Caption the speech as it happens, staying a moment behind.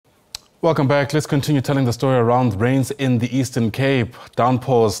Welcome back. Let's continue telling the story around rains in the Eastern Cape.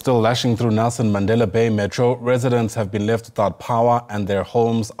 Downpours still lashing through Nelson Mandela Bay Metro. Residents have been left without power and their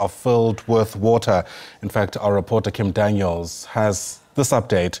homes are filled with water. In fact, our reporter Kim Daniels has this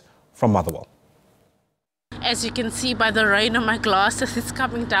update from Motherwell. As you can see by the rain on my glasses, it's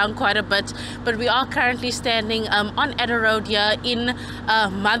coming down quite a bit, but we are currently standing on Adder Road here in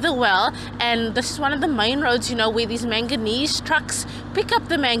Motherwell, and this is one of the main roads, where these manganese trucks pick up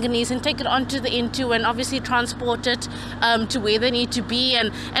the manganese and take it onto the N2 and obviously transport it to where they need to be.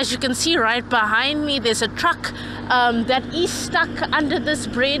 And as you can see right behind me, there's a truck that is stuck under this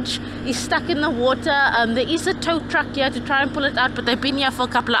bridge, is stuck in the water. There is a tow truck here to try and pull it out, but they've been here for a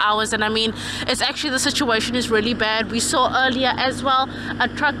couple of hours, and I mean, it's actually, the situation is really bad. We saw earlier as well a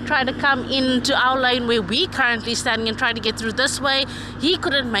truck try to come into our lane where we currently standing and try to get through this way. He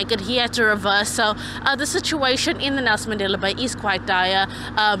couldn't make it, he had to reverse. So the situation in the Nelson Mandela Bay is quite dire.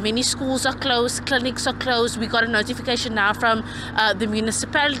 Many schools are closed, clinics are closed. We got a notification now from the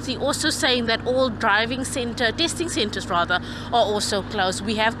municipality also saying that all testing centers are also closed.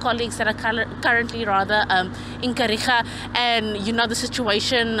 We have colleagues that are currently in Kariega, and the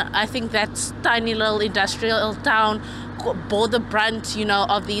situation, I think that's tiny little industrial town bore the brunt,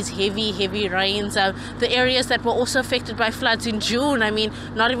 of these heavy rains. The areas that were also affected by floods in June, I mean,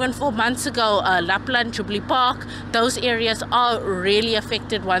 not even 4 months ago, Lapland, Jubilee Park, those areas are really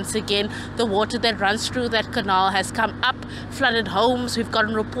affected once again. The water that runs through that canal has come up, flooded homes. We've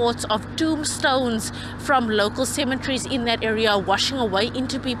gotten reports of tombstones from local cemeteries in that area washing away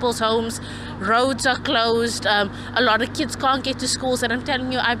into people's homes. Roads are closed. A lot of kids can't get to schools, and I'm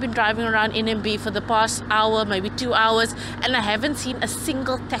telling you, I've been driving around NMB for the past hour, maybe 2 hours, and I haven't seen a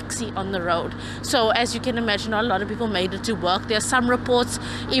single taxi on the road. So as you can imagine, a lot of people made it to work. There are some reports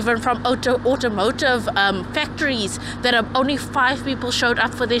even from automotive factories that only 5 people showed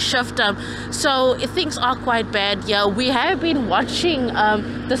up for their shift. So things are quite bad here. We have been watching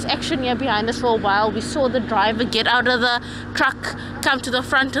this action here behind us for a while. We saw the driver get out of the truck, come to the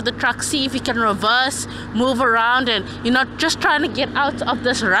front of the truck, see if he can reverse, move around, and just trying to get out of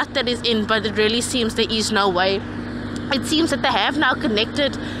this rut that is in, but it really seems there is no way. It seems that they have now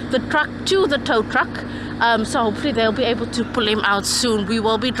connected the truck to the tow truck, so hopefully they'll be able to pull him out soon. We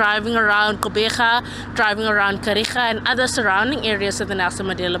will be driving around Gqeberha, driving around Kariega and other surrounding areas of the Nelson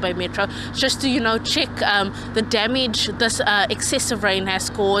Mandela Bay Metro, just to check the damage this excessive rain has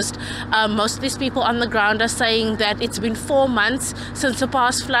caused. Most of these people on the ground are saying that it's been 4 months since the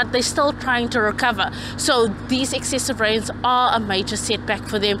past flood. They're still trying to recover. So these excessive rains are a major setback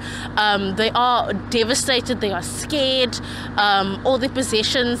for them. They are devastated, they are scared. All the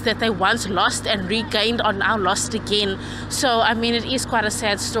possessions that they once lost and regained are now lost again. So I mean, it is quite a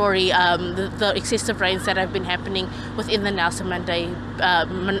sad story, the excessive rains that have been happening within the Nelson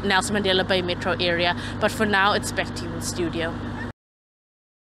Mandela Bay Metro area. But for now, it's back to you in studio.